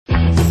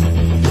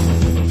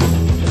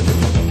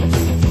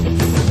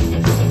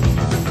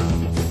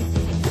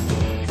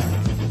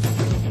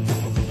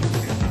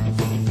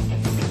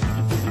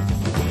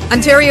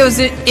Ontario's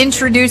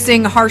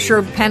introducing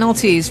harsher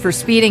penalties for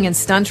speeding and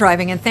stunt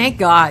driving, and thank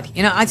God.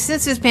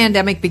 Since this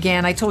pandemic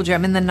began, I told you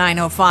I'm in the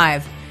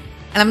 905,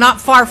 and I'm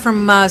not far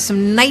from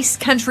some nice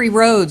country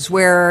roads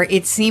where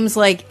it seems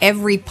like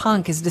every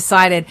punk has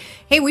decided,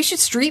 hey, we should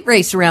street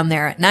race around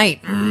there at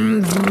night.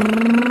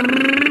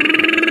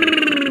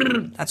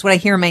 That's what I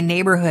hear in my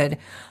neighborhood.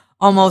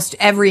 Almost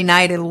every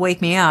night it'll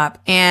wake me up.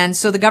 And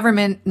so the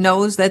government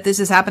knows that this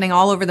is happening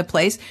all over the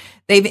place.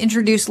 They've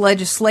introduced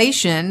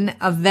legislation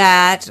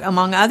that,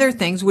 among other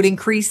things, would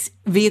increase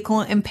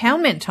vehicle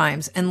impoundment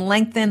times and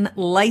lengthen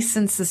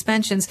license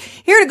suspensions.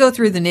 Here to go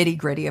through the nitty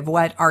gritty of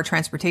what our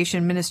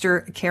Transportation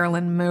Minister,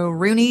 Caroline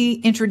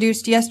Mulroney,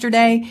 introduced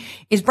yesterday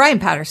is Brian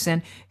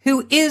Patterson,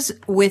 who is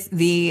with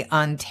the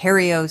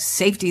Ontario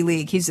Safety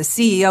League. He's the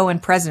CEO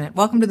and president.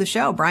 Welcome to the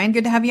show, Brian.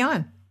 Good to have you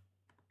on.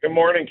 Good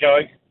morning,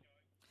 Kelly.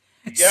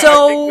 Yeah,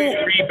 so, I think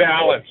we've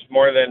rebalanced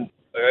more than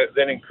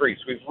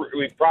increased.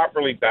 We've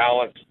properly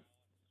balanced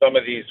some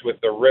of these with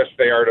the risk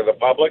they are to the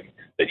public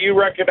that you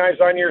recognize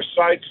on your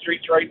side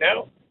streets right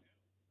now.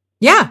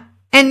 Yeah,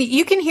 and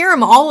you can hear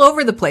them all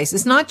over the place.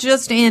 It's not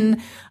just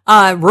in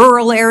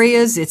rural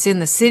areas. It's in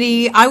the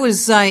city. I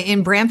was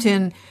in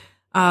Brampton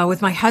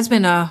with my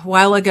husband a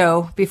while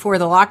ago before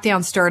the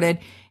lockdown started,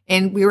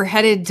 and we were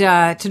headed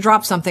to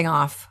drop something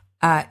off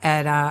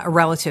at a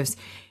relative's.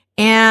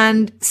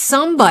 And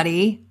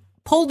somebody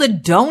pulled a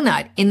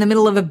donut in the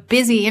middle of a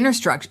busy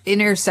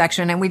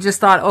intersection. And we just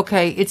thought,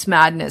 okay, it's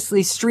madness.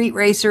 These street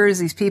racers,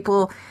 these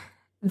people,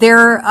 they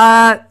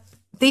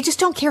just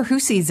don't care who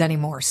sees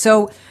anymore.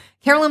 So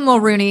Caroline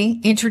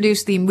Mulroney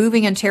introduced the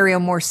Moving Ontario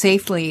More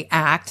Safely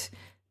Act.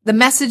 The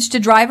message to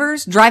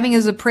drivers: driving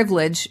is a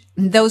privilege.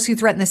 Those who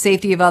threaten the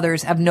safety of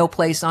others have no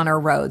place on our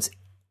roads.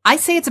 I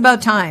say it's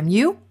about time.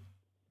 You?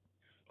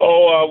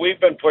 We've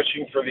been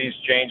pushing for these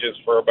changes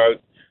for about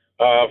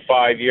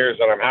 5 years,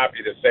 and I'm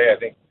happy to say I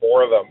think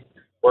 4 of them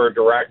were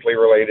directly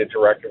related to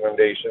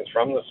recommendations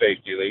from the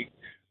Safety League.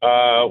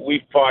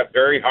 We've fought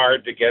very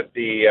hard to get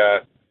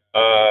the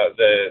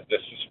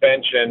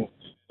suspension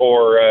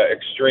for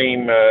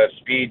extreme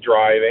speed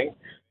driving.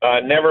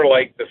 Never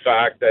liked the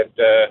fact that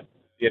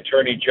the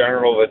Attorney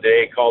General of the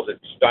day calls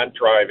it stunt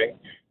driving,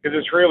 because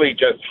it's really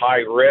just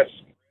high risk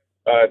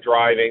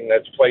driving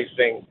that's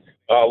placing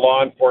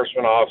law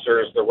enforcement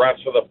officers, the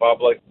rest of the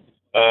public,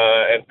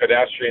 and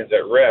pedestrians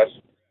at risk.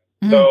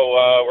 Mm-hmm.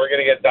 So we're going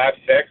to get that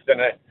fixed,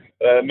 and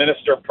the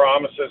minister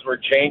promises we're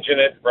changing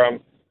it from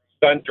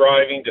stunt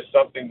driving to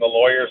something the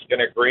lawyers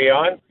can agree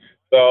on.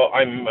 So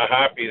I'm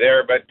happy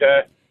there. But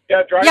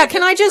driving. Yeah,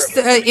 can I just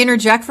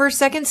interject for a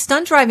second?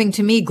 Stunt driving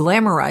to me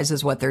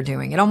glamorizes what they're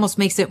doing. It almost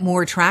makes it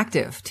more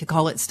attractive to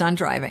call it stunt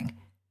driving.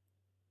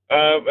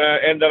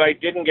 And that I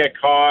didn't get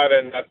caught,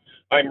 and that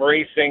I'm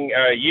racing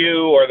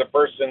you or the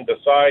person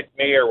beside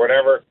me or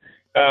whatever.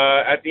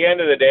 At the end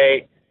of the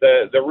day,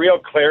 the real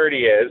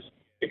clarity is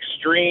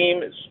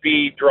extreme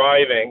speed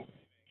driving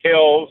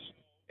kills,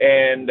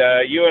 and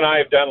you and I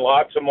have done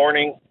lots of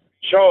morning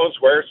shows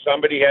where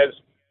somebody has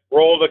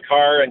rolled a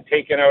car and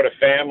taken out a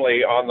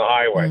family on the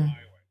highway.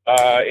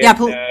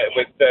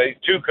 With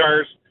 2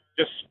 cars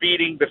just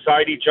speeding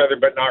beside each other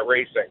but not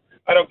racing.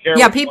 I don't care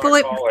what you want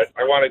to call it.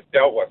 I want it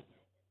dealt with.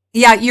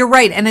 Yeah, you're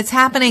right. And it's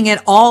happening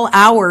at all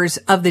hours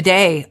of the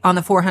day on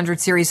the 400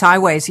 series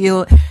highways.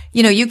 You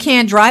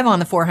can't drive on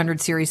the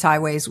 400 series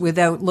highways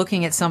without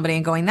looking at somebody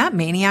and going, that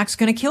maniac's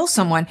going to kill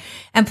someone.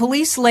 And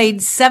police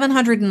laid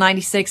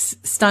 796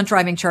 stunt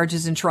driving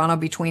charges in Toronto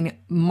between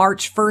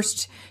March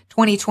 1st,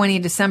 2020,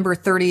 December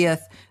 31st,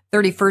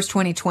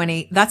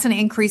 2020. That's an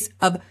increase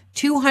of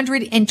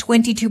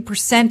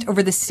 222%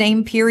 over the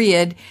same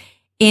period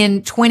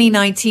in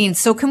 2019.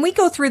 So can we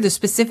go through the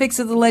specifics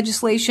of the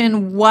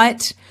legislation,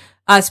 what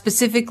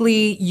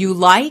specifically you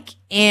like,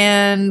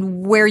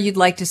 and where you'd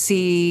like to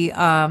see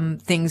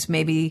things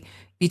maybe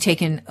be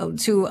taken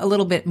to a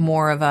little bit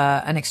more of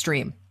an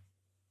extreme?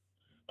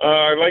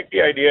 I like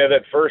the idea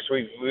that first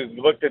we've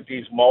looked at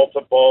these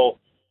multiple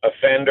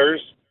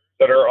offenders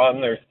that are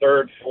on their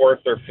 3rd,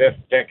 4th, or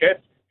 5th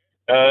ticket,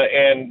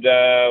 and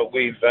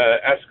we've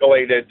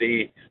escalated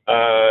the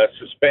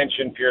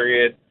suspension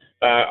period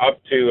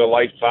up to a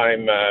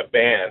lifetime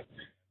ban.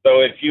 So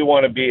if you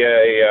want to be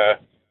a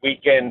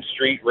weekend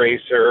street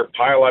racer,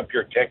 pile up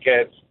your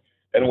tickets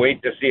and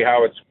wait to see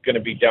how it's going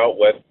to be dealt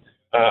with.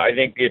 I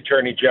think the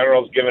Attorney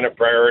General's given it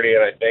priority,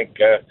 and I think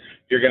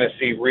you're going to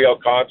see real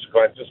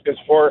consequences. Because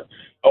for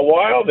a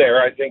while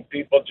there, I think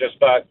people just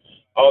thought,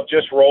 I'll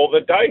just roll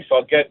the dice.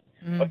 I'll get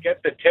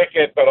the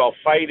ticket, but I'll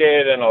fight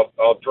it, and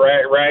I'll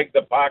drag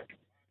the buck,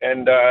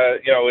 and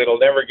it'll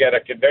never get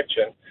a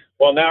conviction.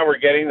 Well, now we're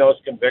getting those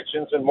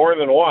convictions, and more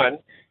than one.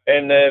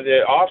 And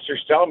the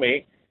officers tell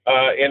me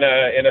in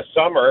a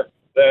summer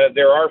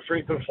there are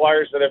frequent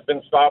flyers that have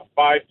been stopped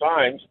 5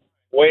 times,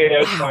 way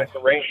outside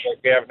the range like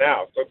we have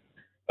now. So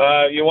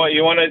you want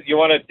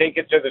to take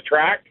it to the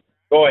track,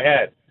 go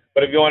ahead.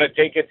 But if you want to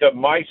take it to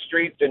my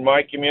streets and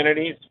my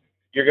communities,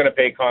 you're going to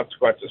pay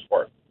consequences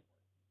for it.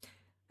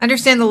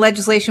 Understand the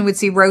legislation would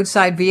see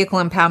roadside vehicle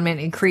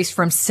impoundment increase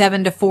from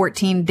 7 to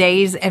 14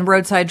 days and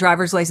roadside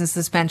driver's license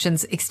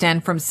suspensions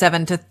extend from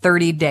 7 to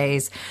 30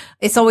 days.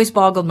 It's always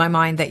boggled my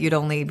mind that you'd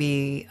only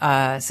be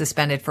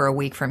suspended for a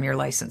week from your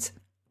license.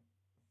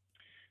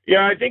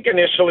 Yeah, I think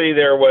initially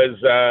there was,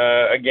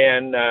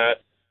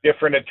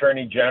 different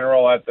attorney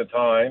general at the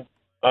time,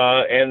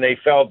 and they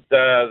felt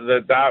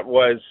that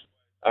was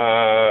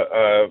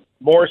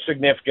more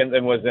significant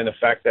than was in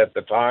effect at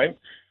the time.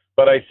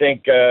 But I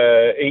think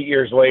 8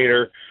 years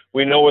later,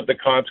 we know what the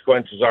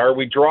consequences are.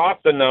 We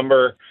dropped the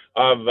number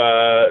of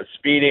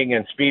speeding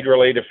and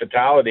speed-related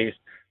fatalities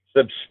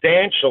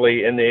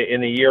substantially in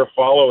the year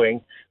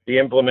following the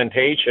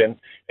implementation,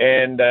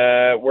 and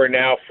we're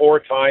now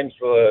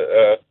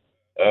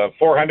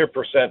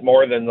 400%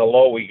 more than the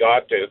low we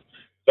got to.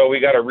 So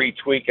we got to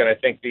retweak, and I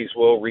think these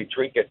will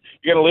retweak it.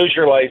 You're going to lose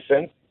your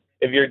license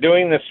if you're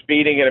doing the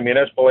speeding in a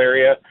municipal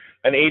area,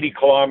 an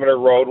 80-kilometer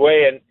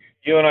roadway, and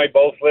you and I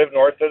both live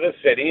north of the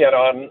city, and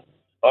on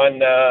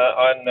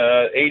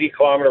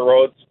 80-kilometer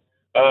roads,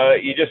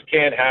 you just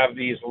can't have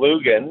these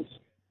Lugans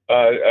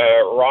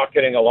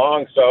rocketing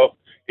along. So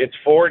it's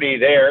 40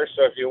 there.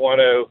 So if you want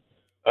to,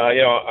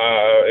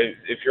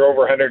 if you're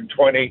over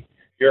 120,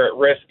 you're at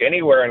risk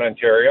anywhere in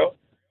Ontario.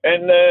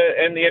 And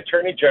the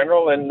Attorney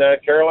General and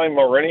Caroline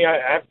Mulroney,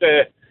 I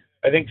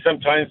think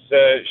sometimes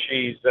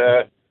she's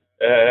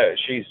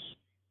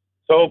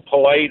so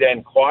polite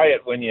and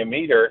quiet when you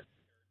meet her,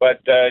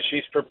 but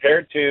she's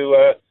prepared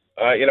to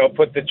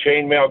put the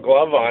chainmail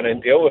glove on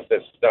and deal with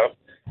this stuff.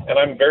 And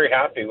I'm very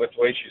happy with the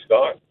way she's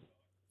gone.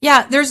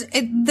 Yeah, there's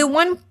the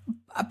one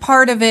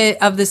part of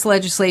this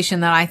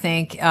legislation that I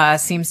think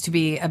seems to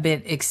be a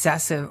bit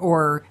excessive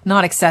or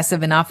not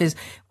excessive enough is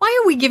why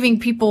are we giving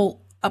people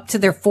up to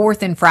their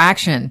fourth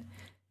infraction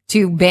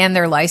to ban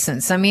their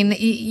license? I mean,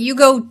 you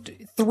go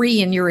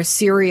 3 and you're a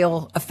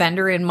serial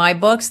offender in my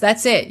books.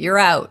 That's it. You're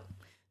out.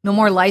 No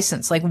more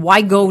license. Like,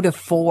 why go to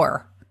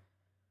 4?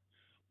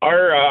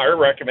 Our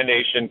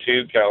recommendation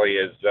too, Kelly,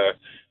 is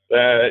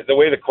the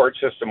way the court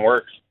system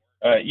works.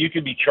 You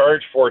could be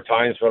charged 4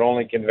 times but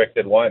only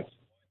convicted once.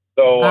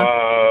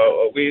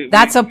 So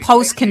that's a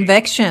post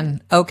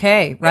conviction.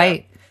 Okay,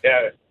 right?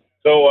 Yeah.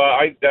 So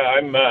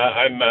I'm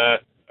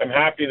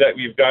happy that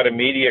we've got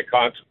immediate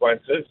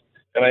consequences,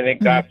 and I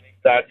think that's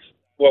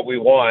what we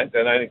want,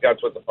 and I think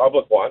that's what the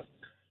public wants.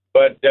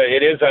 But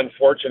it is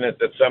unfortunate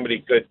that somebody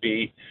could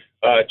be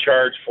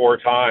charged 4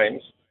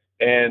 times,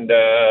 and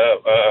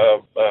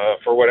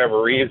for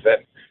whatever reason,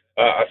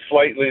 a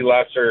slightly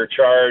lesser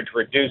charge,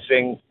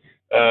 reducing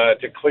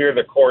to clear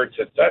the courts,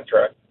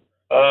 etc.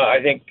 I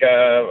think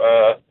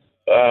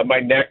my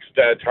next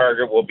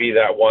target will be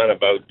that one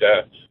about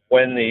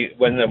when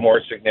the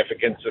more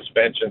significant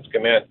suspensions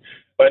come in.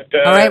 But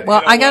all right,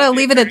 well, I got to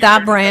leave it at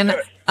that, Brian,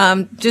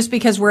 just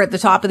because we're at the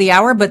top of the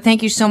hour. But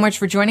thank you so much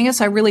for joining us.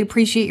 I really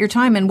appreciate your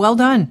time, and well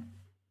done.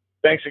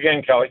 Thanks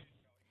again, Kelly.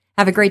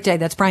 Have a great day.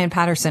 That's Brian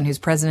Patterson, who's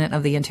president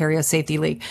of the Ontario Safety League.